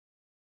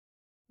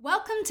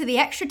Welcome to the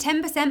Extra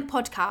 10%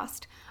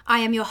 podcast. I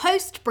am your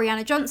host,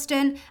 Brianna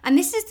Johnston, and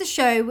this is the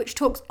show which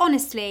talks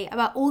honestly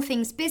about all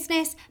things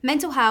business,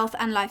 mental health,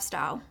 and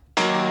lifestyle.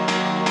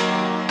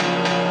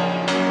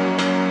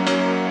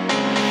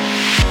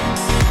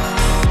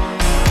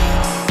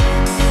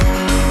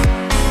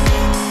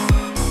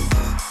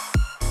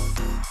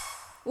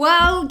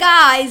 Well,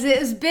 guys,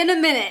 it's been a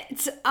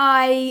minute.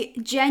 I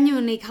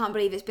genuinely can't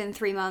believe it's been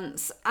 3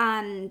 months,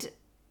 and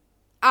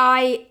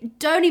I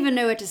don't even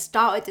know where to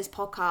start with this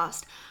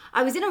podcast.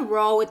 I was in a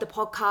role with the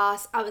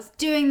podcast. I was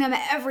doing them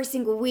every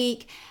single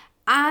week.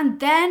 And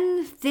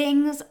then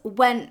things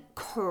went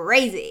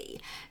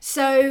crazy.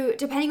 So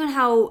depending on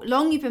how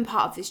long you've been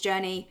part of this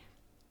journey,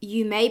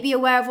 you may be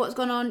aware of what's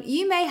gone on.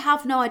 You may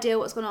have no idea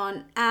what's gone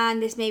on.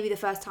 And this may be the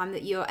first time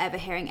that you're ever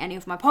hearing any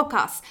of my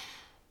podcasts.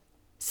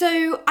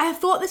 So I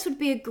thought this would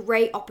be a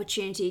great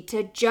opportunity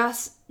to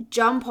just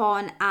jump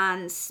on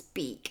and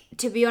speak.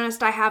 To be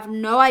honest, I have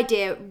no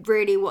idea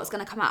really what's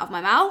going to come out of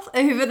my mouth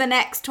over the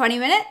next 20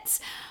 minutes.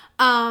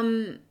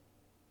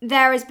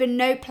 There has been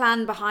no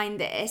plan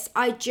behind this.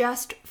 I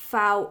just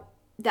felt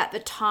that the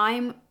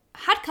time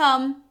had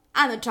come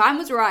and the time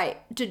was right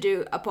to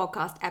do a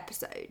podcast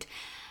episode.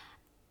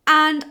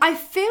 And I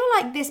feel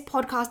like this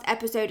podcast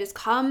episode has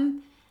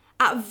come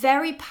at a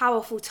very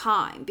powerful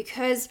time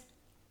because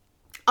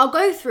I'll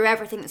go through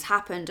everything that's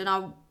happened and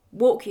I'll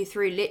walk you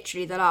through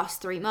literally the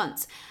last 3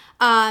 months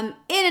in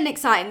an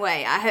exciting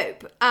way, I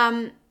hope.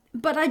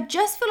 But I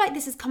just feel like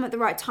this has come at the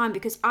right time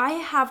because I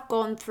have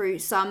gone through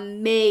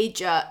some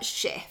major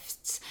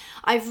shifts.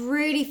 I've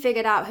really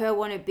figured out who I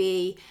want to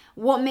be,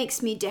 what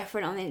makes me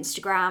different on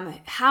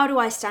Instagram, how do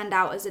I stand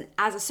out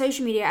as a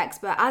social media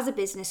expert, as a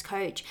business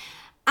coach,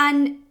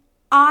 and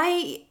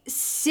I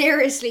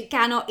seriously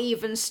cannot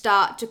even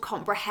start to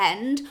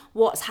comprehend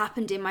what's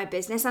happened in my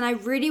business. And I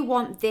really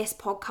want this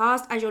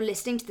podcast, as you're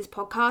listening to this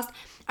podcast,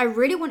 I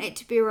really want it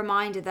to be a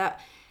reminder that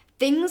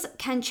things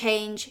can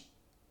change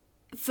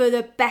for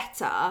the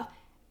better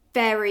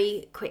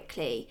very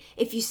quickly.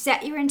 If you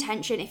set your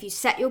intention, if you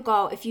set your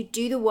goal, if you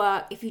do the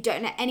work, if you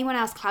don't let anyone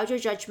else cloud your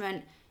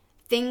judgment,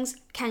 things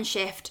can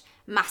shift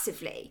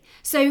massively.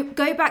 So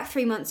go back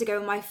 3 months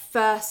ago, my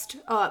last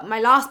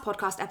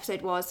podcast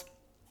episode was,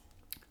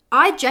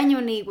 I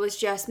genuinely was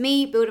just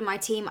me building my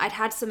team. I'd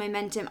had some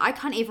momentum. I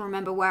can't even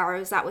remember where I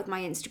was at with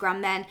my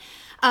Instagram then.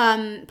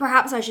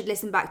 Perhaps I should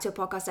listen back to a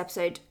podcast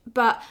episode.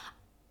 But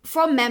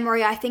from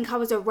memory, I think I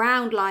was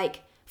around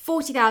like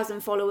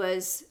 40,000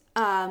 followers,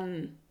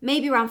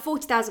 maybe around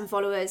 40,000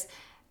 followers.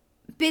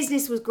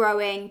 Business was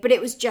growing, but it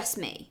was just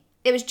me.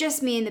 It was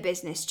just me in the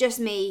business,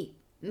 just me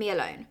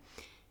alone.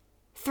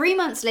 3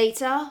 months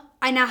later,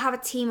 I now have a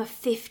team of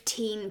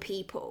 15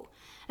 people.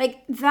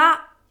 Like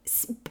that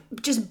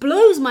just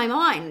blows my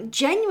mind.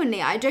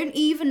 Genuinely, I don't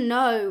even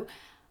know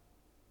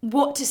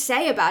what to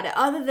say about it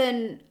other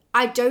than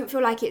I don't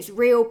feel like it's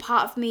real.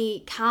 Part of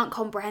me can't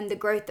comprehend the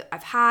growth that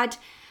I've had.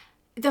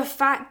 The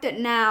fact that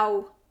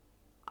now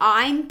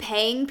I'm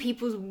paying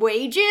people's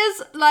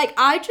wages, like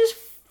I just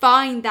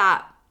find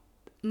that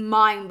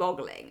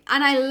mind-boggling,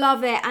 and I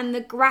love it. And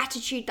the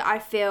gratitude that I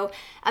feel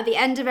at the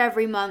end of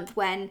every month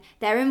when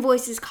their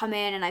invoices come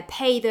in and I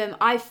pay them,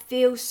 I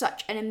feel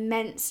such an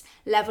immense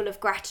level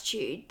of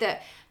gratitude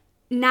that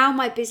now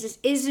my business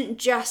isn't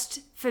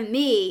just for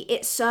me,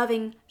 it's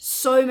serving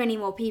so many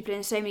more people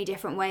in so many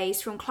different ways,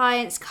 from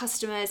clients,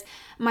 customers,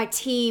 my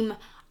team.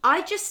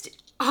 It's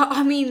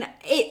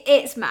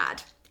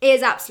mad. It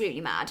is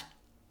absolutely mad.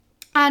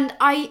 And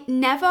I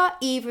never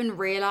even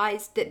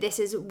realized that this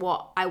is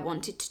what I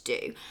wanted to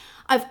do.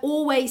 I've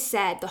always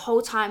said the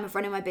whole time of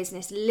running my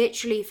business,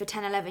 literally for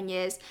 10, 11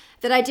 years,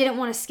 that I didn't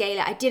want to scale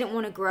it. I didn't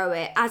want to grow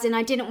it, as in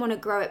I didn't want to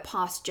grow it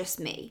past just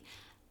me.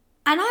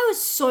 And I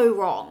was so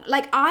wrong.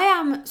 Like, I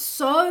am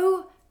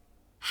so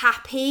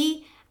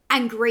happy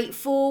and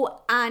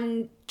grateful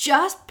and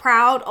just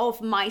proud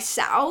of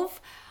myself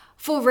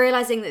for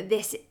realizing that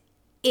this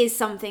is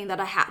something that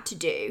I had to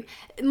do.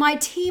 My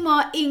team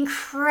are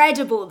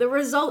incredible. The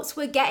results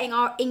we're getting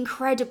are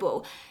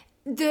incredible.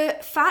 The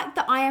fact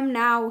that I am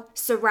now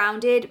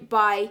surrounded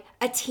by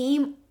a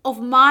team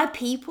of my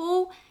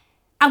people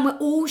and we're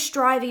all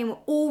striving and we're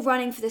all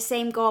running for the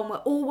same goal and we're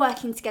all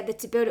working together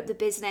to build up the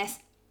business,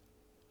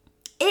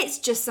 it's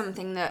just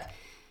something that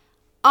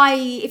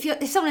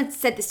if someone had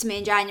said this to me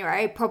in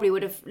January, I probably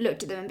would have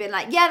looked at them and been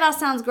like, yeah, that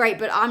sounds great,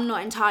 but I'm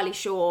not entirely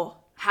sure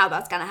how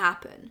that's going to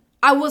happen.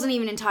 I wasn't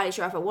even entirely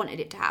sure if I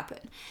wanted it to happen.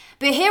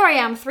 But here I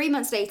am 3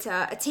 months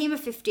later, a team of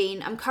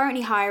 15. I'm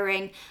currently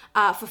hiring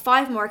for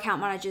 5 more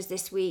account managers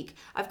this week.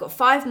 I've got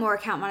 5 more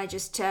account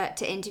managers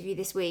to interview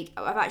this week.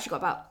 I've actually got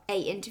about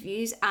 8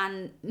 interviews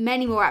and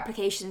many more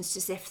applications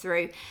to sift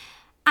through.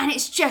 And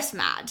it's just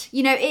mad.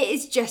 You know, it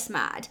is just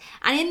mad.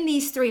 And in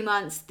these 3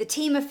 months, the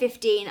team of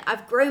 15,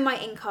 I've grown my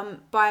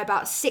income by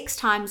about 6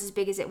 times as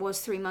big as it was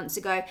 3 months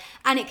ago.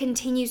 And it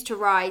continues to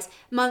rise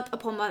month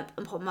upon month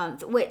upon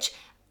month, which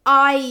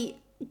I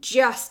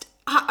just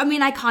I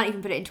mean, I can't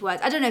even put it into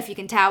words. I don't know if you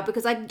can tell,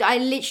 because I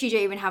literally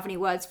don't even have any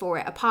words for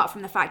it, apart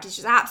from the fact it's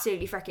just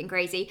absolutely freaking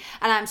crazy.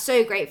 And I'm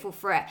so grateful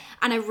for it.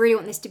 And I really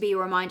want this to be a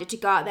reminder to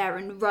go out there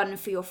and run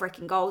for your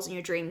freaking goals and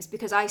your dreams,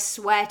 because I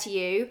swear to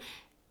you,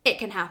 it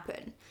can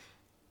happen.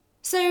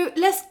 So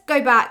let's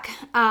go back,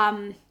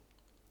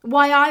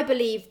 why I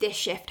believe this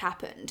shift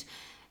happened.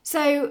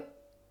 So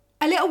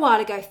a little while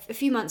ago, a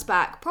few months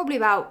back, probably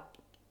about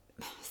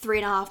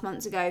 3.5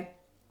 months ago,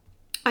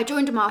 I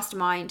joined a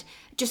mastermind,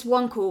 just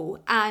one call,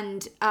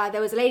 and there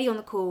was a lady on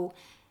the call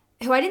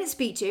who I didn't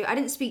speak to. I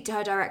didn't speak to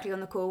her directly on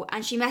the call,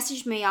 and she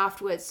messaged me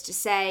afterwards to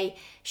say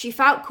she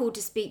felt called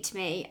to speak to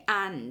me,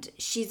 and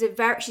she's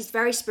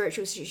very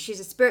spiritual. She's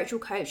a spiritual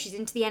coach. She's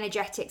into the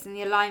energetics and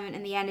the alignment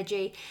and the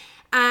energy.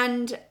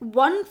 And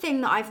one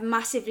thing that I've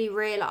massively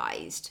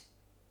realized,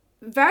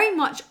 very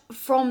much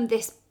from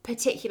this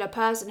particular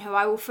person who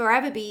I will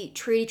forever be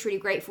truly, truly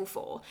grateful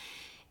for,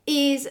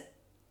 is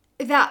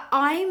that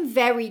I'm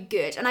very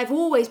good, and I've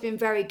always been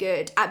very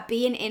good at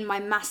being in my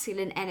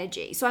masculine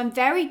energy. So I'm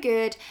very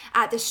good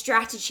at the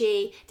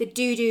strategy, the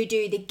do,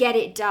 the get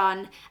it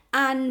done.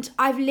 And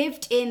I've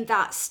lived in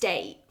that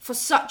state for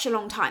such a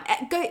long time.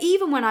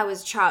 Even when I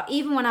was a child,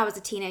 even when I was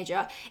a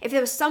teenager, if there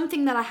was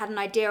something that I had an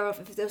idea of,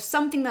 if there was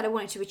something that I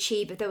wanted to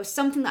achieve, if there was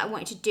something that I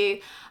wanted to do,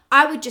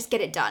 I would just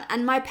get it done.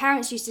 And my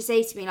parents used to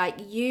say to me, like,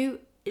 you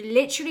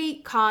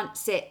literally can't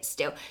sit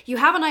still. You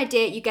have an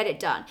idea, you get it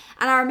done.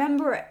 And I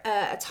remember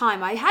a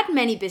time, I had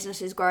many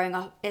businesses growing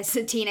up as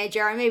a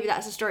teenager, and maybe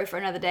that's a story for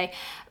another day.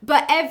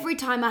 But every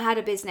time I had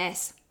a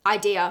business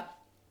idea,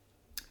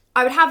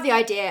 I would have the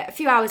idea. A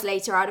few hours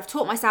later, I'd have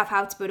taught myself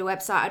how to build a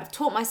website. I'd have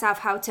taught myself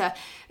how to,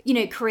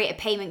 create a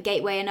payment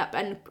gateway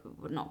and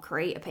not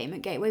create a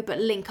payment gateway, but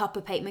link up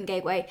a payment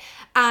gateway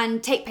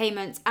and take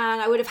payments.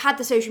 And I would have had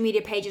the social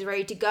media pages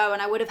ready to go,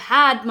 and I would have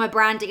had my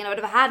branding, and I would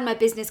have had my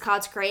business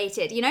cards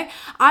created.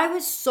 I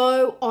was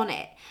so on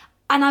it,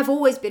 and I've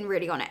always been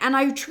really on it. And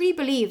I truly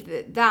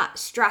believe that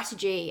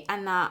strategy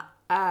and that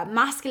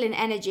masculine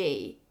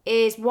energy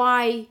is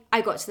why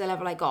I got to the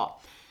level I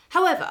got.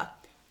 However,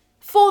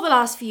 for the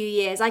last few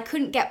years, I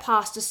couldn't get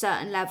past a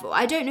certain level.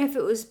 I don't know if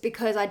it was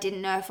because I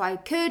didn't know if I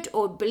could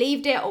or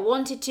believed it or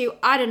wanted to.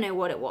 I don't know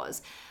what it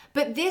was.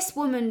 But this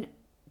woman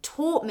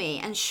taught me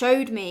and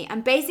showed me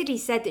and basically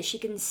said that she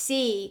can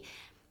see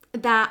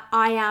that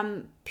I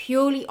am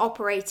purely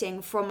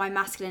operating from my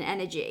masculine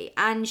energy.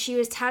 And she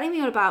was telling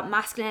me all about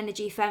masculine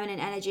energy, feminine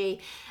energy.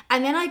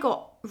 And then I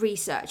got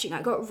researching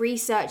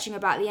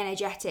about the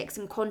energetics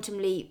and quantum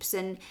leaps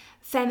and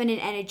feminine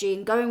energy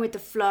and going with the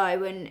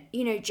flow and,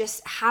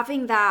 just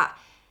having that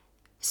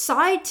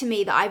side to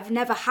me that I've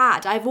never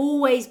had. I've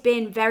always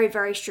been very,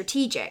 very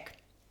strategic.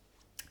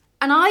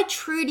 And I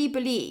truly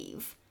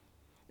believe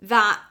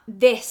that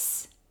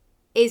this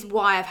is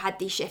why I've had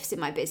these shifts in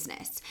my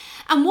business.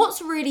 And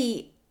what's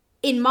really,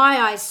 in my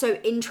eyes, so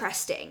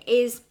interesting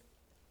is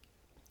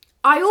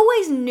I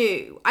always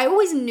knew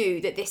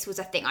that this was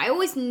a thing. I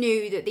always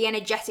knew that the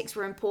energetics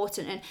were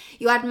important and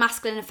you had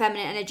masculine and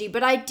feminine energy,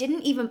 but I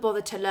didn't even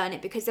bother to learn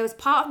it because there was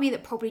part of me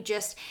that probably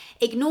just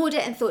ignored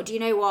it and thought, do you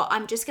know what?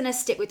 I'm just going to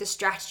stick with the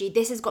strategy.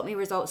 This has got me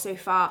results so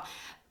far.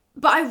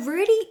 But I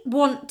really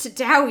want to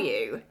tell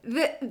you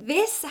that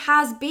this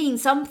has been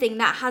something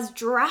that has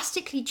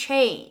drastically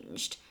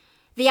changed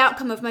the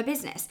outcome of my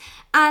business.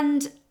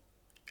 And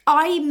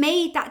I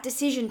made that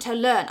decision to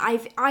learn.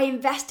 I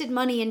invested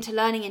money into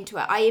learning into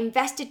it. I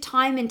invested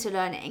time into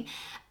learning.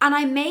 And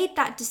I made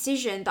that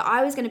decision that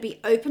I was going to be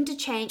open to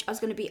change. I was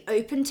going to be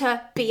open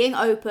to being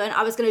open.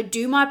 I was going to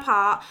do my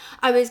part.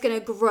 I was going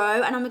to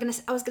grow, and I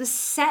was going to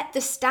set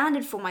the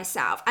standard for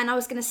myself. And I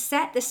was going to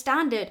set the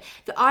standard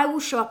that I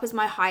will show up as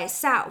my highest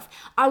self.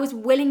 I was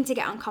willing to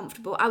get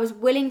uncomfortable. I was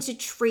willing to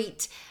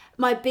treat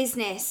my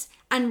business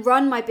and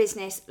run my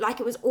business like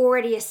it was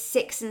already a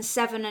 6 and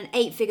 7 and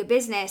 8 figure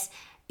business,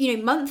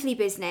 monthly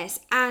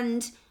business.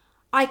 And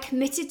I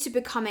committed to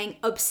becoming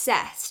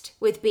obsessed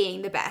with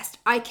being the best.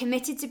 I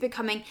committed to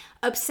becoming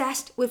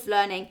obsessed with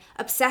learning,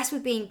 obsessed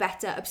with being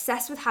better,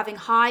 obsessed with having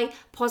high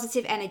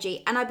positive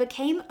energy. And I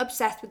became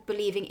obsessed with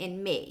believing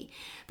in me,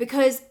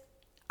 because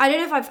I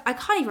don't know if I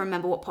can't even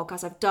remember what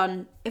podcast I've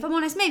done. If I'm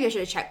honest, maybe I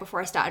should have checked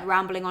before I started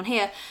rambling on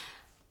here.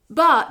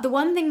 But the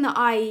one thing that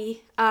I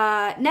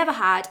never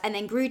had and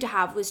then grew to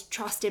have was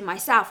trust in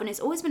myself. And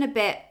it's always been a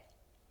bit,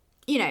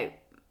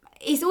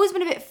 it's always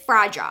been a bit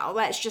fragile.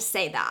 Let's just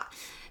say that.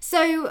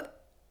 So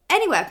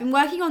anyway, I've been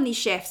working on these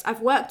shifts.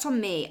 I've worked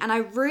on me, and I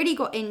really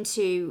got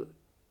into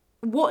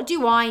what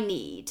do I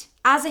need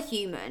as a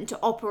human to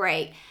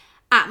operate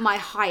at my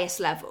highest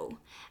level.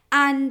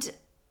 And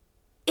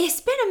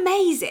it's been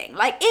amazing.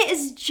 It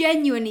has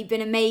genuinely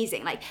been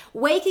amazing.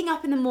 Waking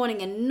up in the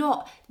morning and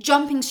not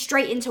jumping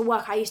straight into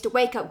work. I used to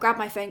wake up, grab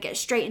my phone, get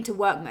straight into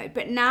work mode.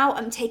 But now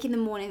I'm taking the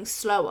morning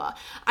slower.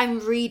 I'm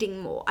reading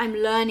more. I'm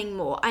learning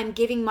more. I'm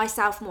giving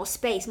myself more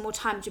space, more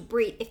time to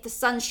breathe. If the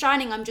sun's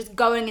shining, I'm just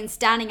going and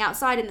standing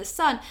outside in the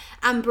sun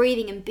and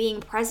breathing and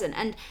being present.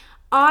 And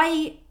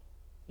I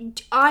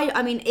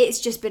mean, it's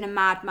just been a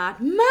mad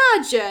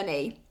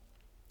journey.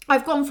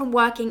 I've gone from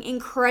working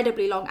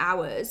incredibly long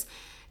hours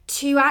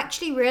to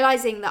actually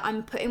realizing that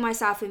I'm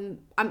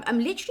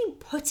literally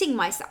putting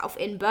myself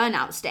in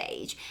burnout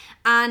stage,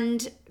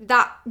 and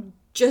that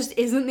just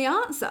isn't the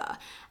answer.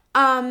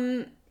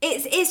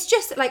 It's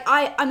just like,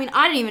 I mean,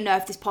 I don't even know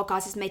if this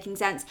podcast is making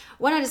sense.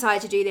 When I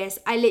decided to do this,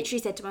 I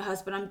literally said to my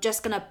husband, I'm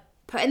just going to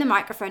put in the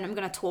microphone, I'm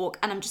going to talk,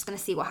 and I'm just going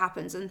to see what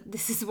happens. And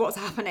this is what's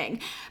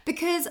happening,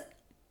 because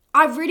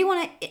I really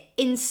want to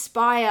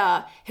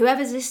inspire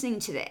whoever's listening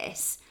to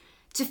this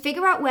to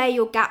figure out where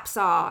your gaps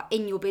are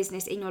in your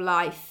business, in your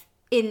life,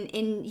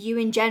 in you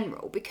in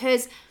general,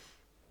 because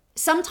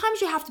sometimes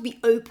you have to be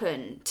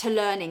open to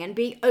learning and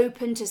be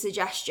open to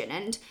suggestion.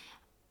 And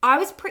I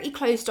was pretty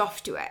closed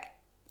off to it.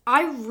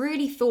 I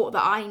really thought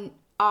that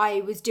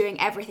I was doing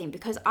everything,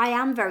 because I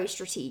am very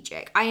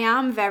strategic. I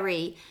am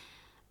very,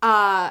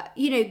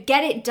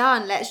 get it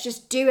done. Let's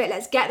just do it.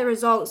 Let's get the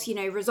results,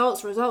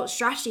 results,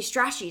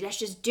 strategy. Let's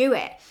just do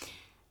it.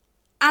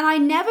 And I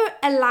never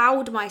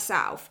allowed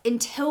myself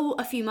until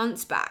a few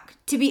months back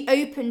to be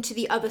open to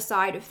the other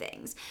side of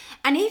things.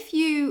 And if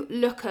you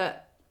look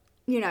at,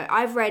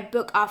 I've read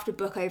book after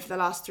book over the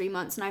last 3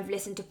 months, and I've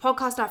listened to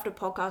podcast after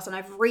podcast, and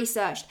I've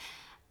researched,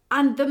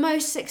 and the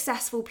most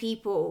successful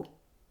people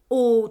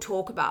all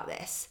talk about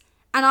this.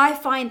 And I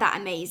find that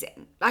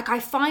amazing. Like,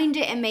 I find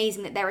it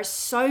amazing that there is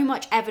so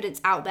much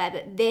evidence out there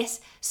that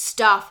this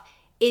stuff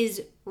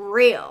is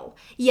real,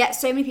 yet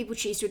so many people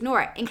choose to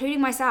ignore it, including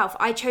myself.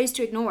 I chose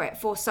to ignore it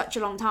for such a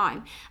long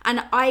time,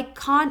 and I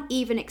can't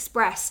even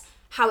express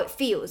how it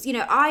feels.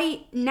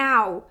 I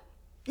now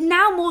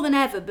more than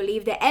ever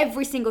believe that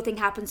every single thing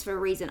happens for a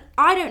reason.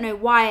 I don't know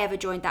why I ever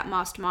joined that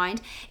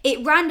mastermind.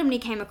 It randomly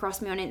came across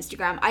me on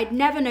Instagram. I'd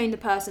never known the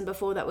person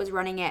before that was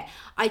running it.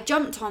 I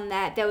jumped on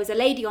there. There was a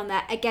lady on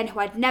there, again, who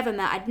I'd never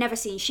met, I'd never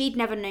seen. She'd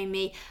never known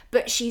me,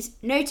 but she's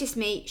noticed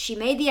me. She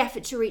made the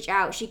effort to reach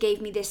out. She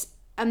gave me this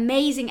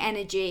amazing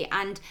energy,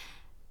 and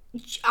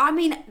I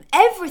mean,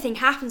 everything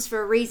happens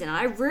for a reason. And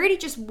I really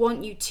just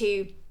want you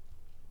to,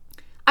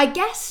 I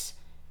guess,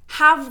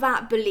 have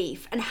that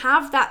belief and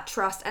have that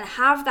trust and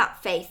have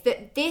that faith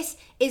that this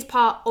is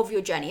part of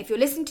your journey. If you're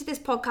listening to this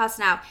podcast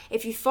now,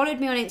 if you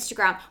followed me on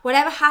Instagram,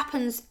 whatever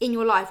happens in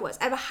your life,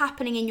 whatever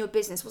happening in your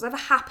business, whatever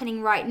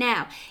happening right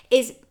now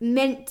is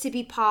meant to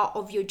be part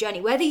of your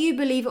journey, whether you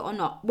believe it or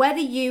not, whether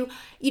you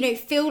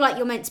feel like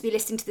you're meant to be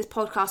listening to this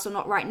podcast or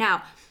not right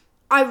now.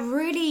 I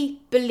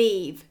really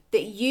believe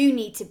that you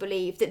need to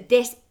believe that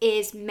this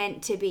is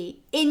meant to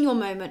be in your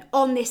moment,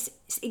 on this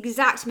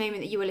exact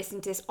moment that you were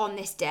listening to this, on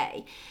this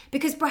day.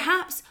 Because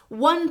perhaps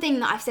one thing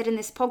that I've said in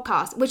this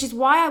podcast, which is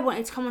why I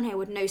wanted to come on here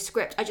with no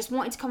script, I just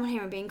wanted to come on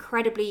here and be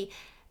incredibly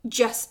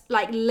just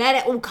like let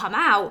it all come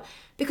out,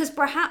 because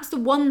perhaps the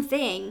one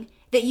thing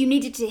that you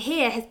needed to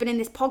hear has been in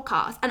this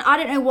podcast. And I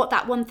don't know what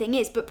that one thing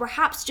is, but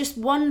perhaps just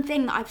one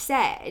thing that I've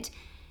said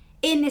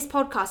in this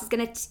podcast is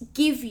going to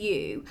give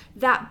you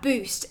that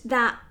boost,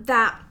 that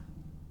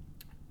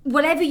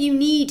whatever you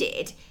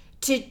needed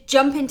to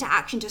jump into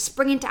action, to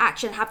spring into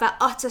action, have that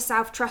utter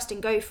self-trust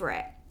and go for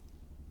it.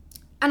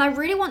 And I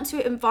really want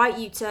to invite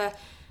you to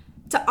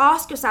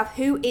ask yourself,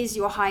 who is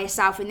your higher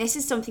self? And this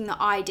is something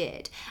that I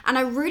did. And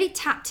I really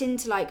tapped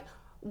into like,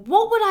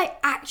 what would I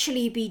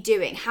actually be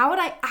doing? How would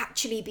I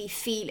actually be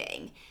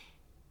feeling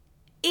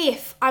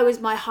if I was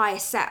my higher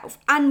self?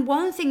 And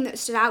one thing that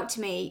stood out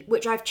to me,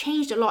 which I've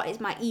changed a lot, is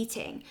my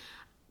eating,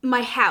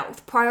 my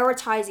health,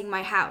 prioritizing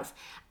my health.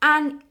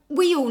 And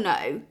we all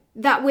know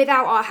that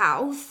without our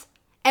health,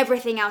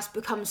 everything else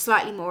becomes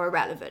slightly more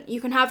irrelevant.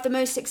 You can have the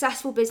most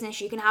successful business,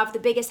 you can have the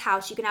biggest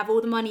house, you can have all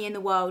the money in the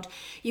world,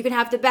 you can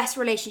have the best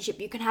relationship,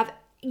 you can have,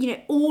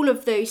 all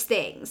of those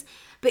things.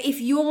 But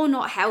if you're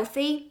not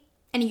healthy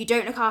and you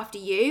don't look after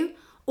you,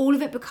 all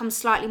of it becomes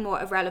slightly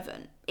more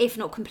irrelevant, if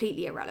not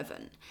completely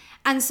irrelevant.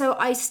 And so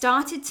I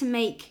started to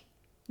make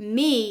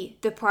me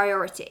the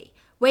priority.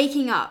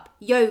 Waking up,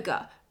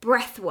 yoga,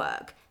 breath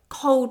work,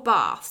 cold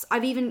baths.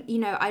 I've even,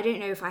 I don't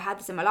know if I had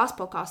this in my last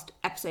podcast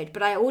episode,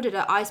 but I ordered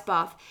an ice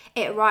bath.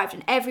 It arrived,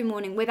 and every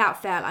morning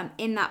without fail, I'm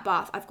in that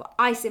bath. I've got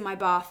ice in my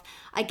bath.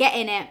 I get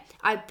in it.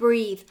 I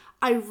breathe.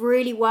 I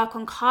really work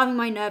on calming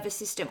my nervous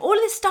system. All of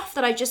this stuff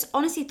that I just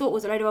honestly thought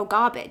was a load of old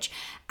garbage.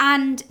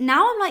 And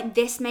now I'm like,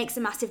 this makes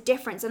a massive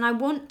difference. And I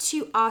want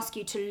to ask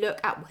you to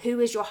look at who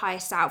is your higher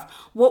self.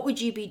 What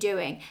would you be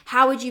doing?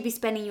 How would you be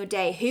spending your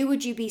day? Who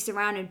would you be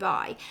surrounded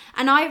by?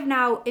 And I've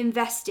now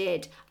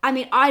invested, I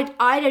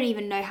don't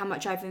even know how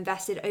much I've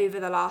invested over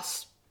the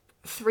last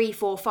 3,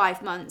 4,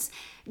 5 months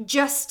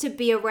just to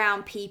be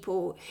around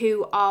people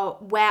who are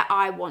where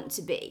I want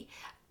to be.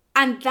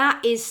 And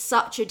that is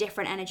such a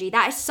different energy.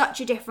 That is such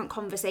a different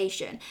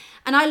conversation.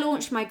 And I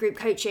launched my group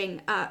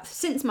coaching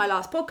since my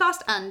last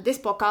podcast and this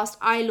podcast.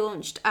 I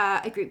launched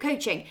a group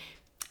coaching.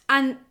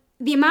 And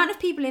the amount of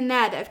people in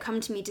there that have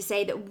come to me to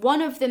say that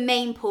one of the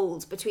main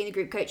pulls between the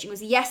group coaching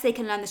was, yes, they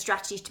can learn the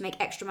strategies to make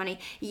extra money.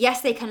 Yes,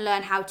 they can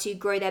learn how to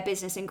grow their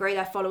business and grow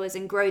their followers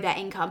and grow their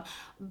income.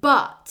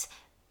 But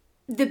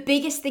the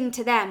biggest thing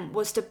to them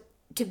was to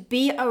to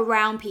be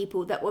around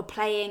people that were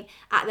playing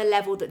at the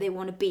level that they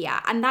want to be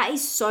at. And that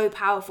is so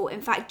powerful.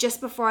 In fact,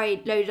 just before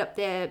I loaded up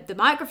the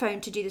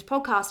microphone to do this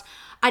podcast,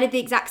 I did the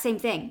exact same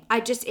thing. I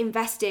just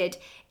invested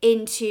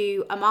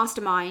into a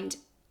mastermind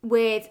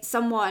with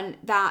someone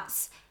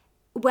that's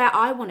where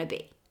I want to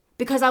be,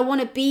 because I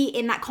want to be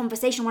in that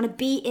conversation. I want to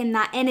be in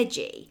that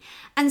energy.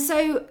 And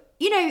so,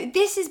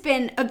 this has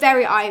been a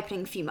very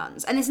eye-opening few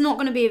months, and it's not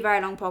going to be a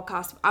very long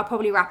podcast. I'll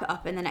probably wrap it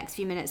up in the next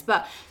few minutes,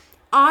 but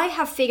I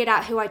have figured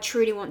out who I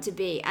truly want to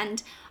be,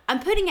 and I'm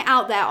putting it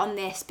out there on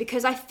this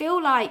because I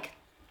feel like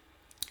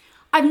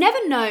I've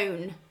never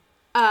known,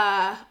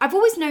 I've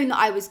always known that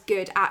I was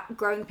good at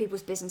growing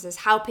people's businesses,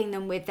 helping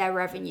them with their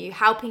revenue,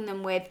 helping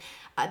them with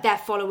their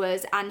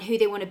followers and who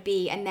they want to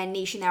be and their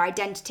niche and their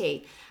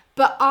identity.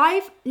 But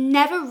I've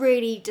never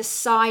really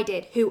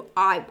decided who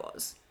I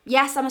was.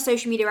 Yes, I'm a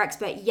social media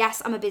expert.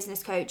 Yes, I'm a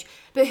business coach.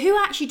 But who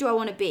actually do I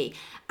want to be?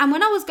 And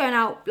when I was going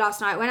out last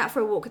night, I went out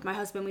for a walk with my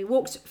husband. We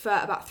walked for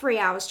about 3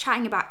 hours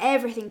chatting about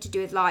everything to do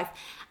with life.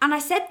 And I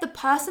said the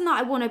person that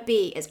I want to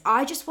be is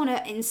I just want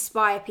to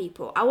inspire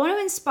people. I want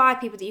to inspire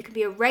people that you can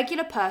be a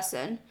regular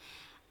person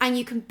and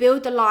you can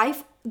build the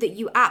life that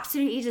you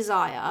absolutely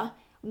desire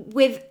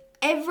with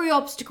every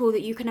obstacle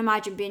that you can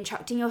imagine being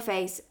chucked in your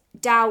face: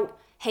 doubt,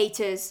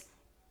 haters,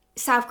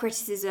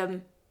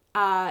 self-criticism,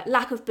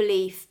 lack of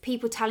belief,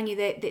 people telling you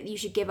that you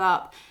should give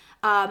up,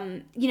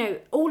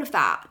 all of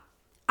that.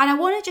 And I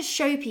want to just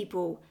show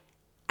people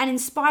and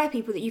inspire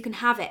people that you can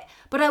have it.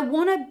 But I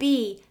want to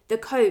be the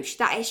coach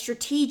that is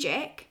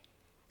strategic.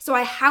 So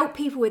I help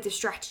people with the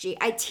strategy.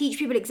 I teach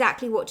people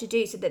exactly what to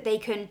do so that they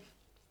can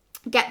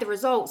get the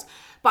results.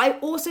 But I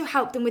also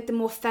help them with the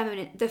more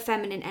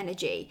feminine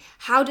energy.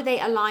 How do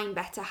they align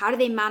better? How do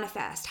they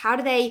manifest? How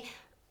do they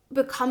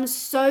become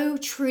so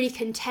truly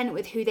content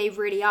with who they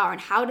really are,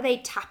 and how do they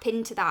tap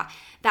into that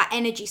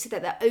energy so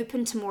that they're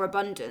open to more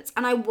abundance?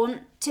 And I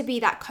want to be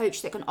that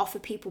coach that can offer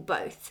people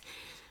both.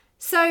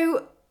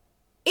 So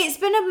it's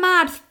been a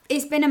mad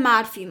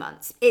few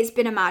months.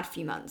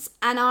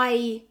 And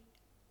I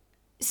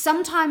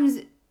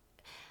sometimes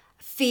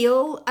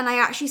feel, and I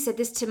actually said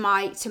this to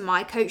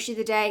my coach the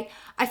other day,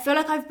 I feel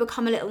like I've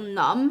become a little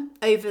numb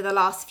over the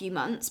last few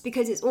months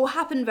because it's all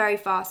happened very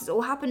fast. It's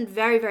all happened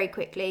very, very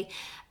quickly.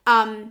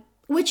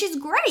 Which is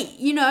great,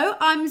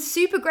 I'm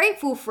super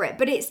grateful for it,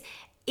 but it's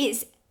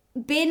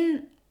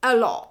been a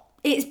lot.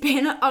 It's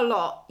been a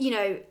lot,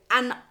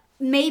 and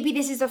maybe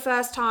this is the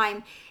first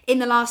time in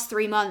the last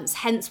 3 months,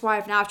 hence why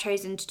I've now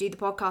chosen to do the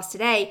podcast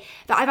today,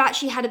 that I've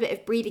actually had a bit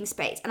of breathing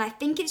space. And I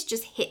think it's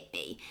just hit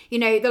me,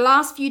 the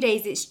last few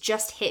days, it's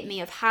just hit me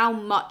of how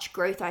much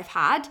growth I've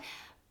had.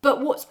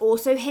 But what's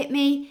also hit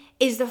me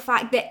is the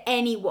fact that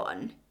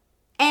anyone,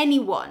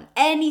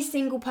 any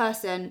single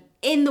person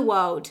in the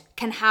world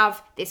can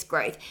have this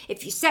growth.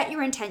 If you set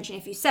your intention,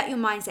 if you set your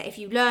mindset, if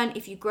you learn,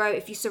 if you grow,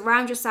 if you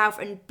surround yourself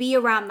and be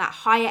around that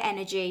higher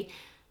energy,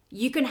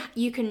 you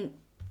can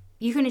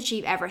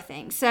achieve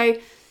everything. So,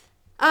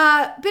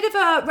 bit of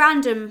a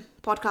random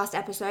podcast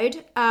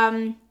episode.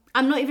 I'm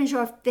not even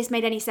sure if this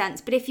made any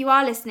sense, but if you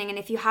are listening and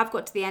if you have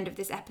got to the end of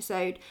this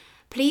episode,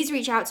 please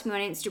reach out to me on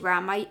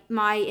Instagram.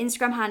 My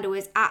Instagram handle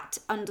is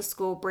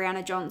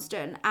 @_Brianna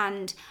Johnston.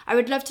 And I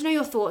would love to know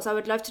your thoughts. I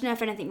would love to know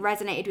if anything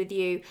resonated with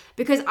you,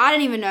 because I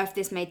don't even know if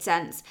this made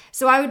sense.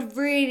 So I would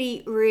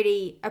really,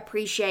 really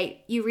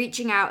appreciate you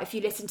reaching out if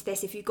you listen to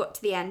this, if you got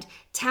to the end.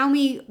 Tell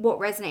me what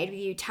resonated with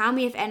you. Tell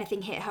me if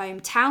anything hit home.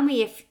 Tell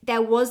me if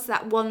there was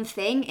that one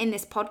thing in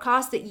this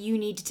podcast that you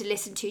needed to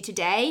listen to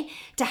today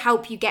to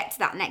help you get to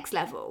that next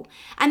level.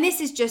 And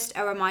this is just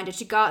a reminder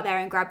to go out there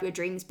and grab your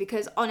dreams,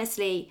 because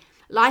honestly,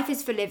 life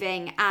is for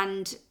living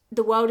and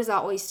the world is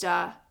our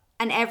oyster,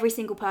 and every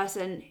single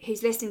person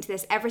who's listening to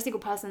this, every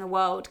single person in the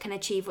world can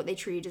achieve what they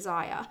truly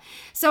desire.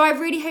 So I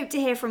really hope to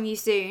hear from you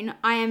soon.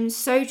 I am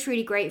so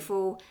truly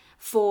grateful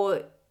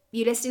for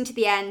you listening to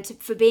the end,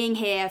 for being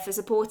here, for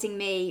supporting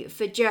me,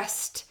 for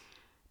just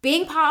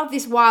being part of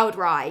this wild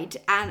ride,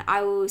 and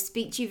I will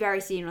speak to you very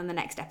soon on the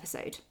next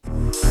episode.